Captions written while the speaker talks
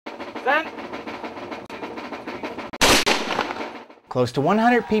Close to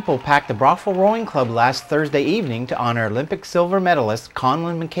 100 people packed the Brockville Rowing Club last Thursday evening to honor Olympic silver medalist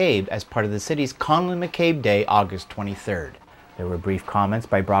Conlin McCabe as part of the city's Conlin McCabe Day, August 23rd. There were brief comments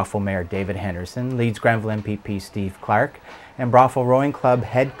by Brockville Mayor David Henderson, Leeds Grenville MPP Steve Clark, and Brockville Rowing Club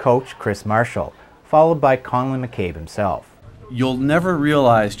head coach Chris Marshall, followed by Conlin McCabe himself. You'll never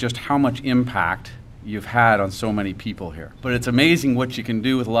realize just how much impact you've had on so many people here. But it's amazing what you can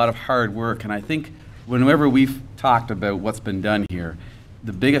do with a lot of hard work, and I think whenever we've talked about what's been done here,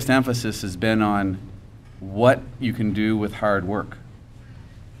 the biggest emphasis has been on what you can do with hard work.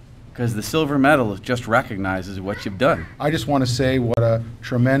 Because the silver medal just recognizes what you've done. I just want to say what a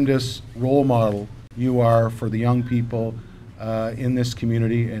tremendous role model you are for the young people in this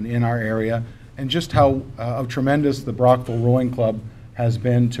community and in our area, and just how tremendous the Brockville Rowing Club has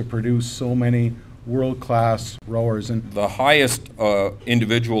been to produce so many world-class rowers. And the highest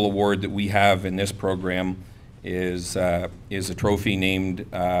individual award that we have in this program is a trophy named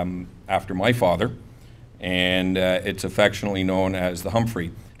after my father, and it's affectionately known as the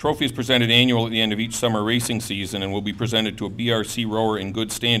Humphrey. Trophy is presented annually at the end of each summer racing season and will be presented to a BRC rower in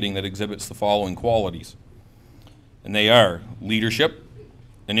good standing that exhibits the following qualities. And they are leadership,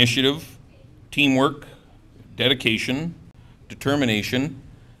 initiative, teamwork, dedication, determination,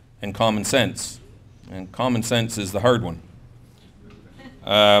 and common sense. And common sense is the hard one.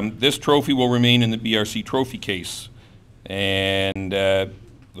 This trophy will remain in the BRC trophy case, and the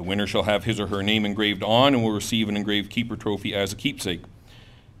winner shall have his or her name engraved on and will receive an engraved keeper trophy as a keepsake.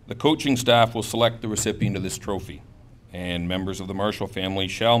 The coaching staff will select the recipient of this trophy, and members of the Marshall family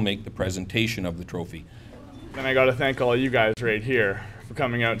shall make the presentation of the trophy. And I got to thank all of you guys right here for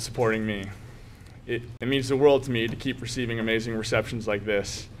coming out and supporting me. It means the world to me to keep receiving amazing receptions like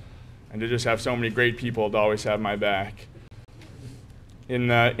this, and to just have so many great people to always have my back. In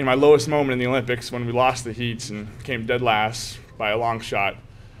my lowest moment in the Olympics, when we lost the heats and came dead last by a long shot,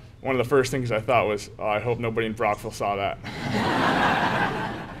 one of the first things I thought was, oh, I hope nobody in Brockville saw that.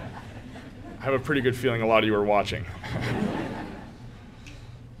 I have a pretty good feeling a lot of you were watching.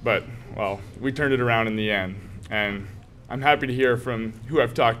 But, well, we turned it around in the end, and I'm happy to hear from who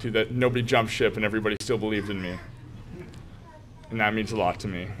I've talked to that nobody jumped ship and everybody still believed in me. And that means a lot to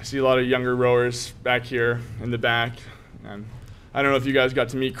me. I see a lot of younger rowers back here in the back, and I don't know if you guys got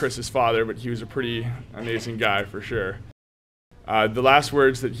to meet Chris's father, but he was a pretty amazing guy for sure. The last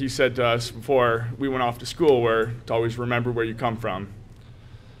words that he said to us before we went off to school were to always remember where you come from.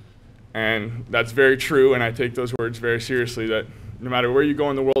 And that's very true, and I take those words very seriously, that no matter where you go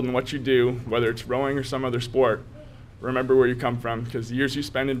in the world and what you do, whether it's rowing or some other sport, remember where you come from, because the years you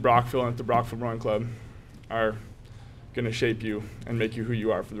spend in Brockville and at the Brockville Rowing Club are going to shape you and make you who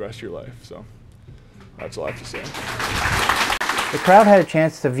you are for the rest of your life. So that's all I have to say. The crowd had a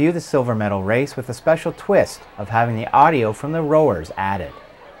chance to view the silver medal race with a special twist of having the audio from the rowers added.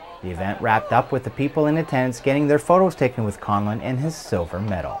 The event wrapped up with the people in attendance getting their photos taken with Conlin and his silver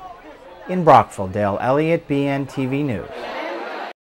medal. In Brockville, Dale Elliott, BNTV News.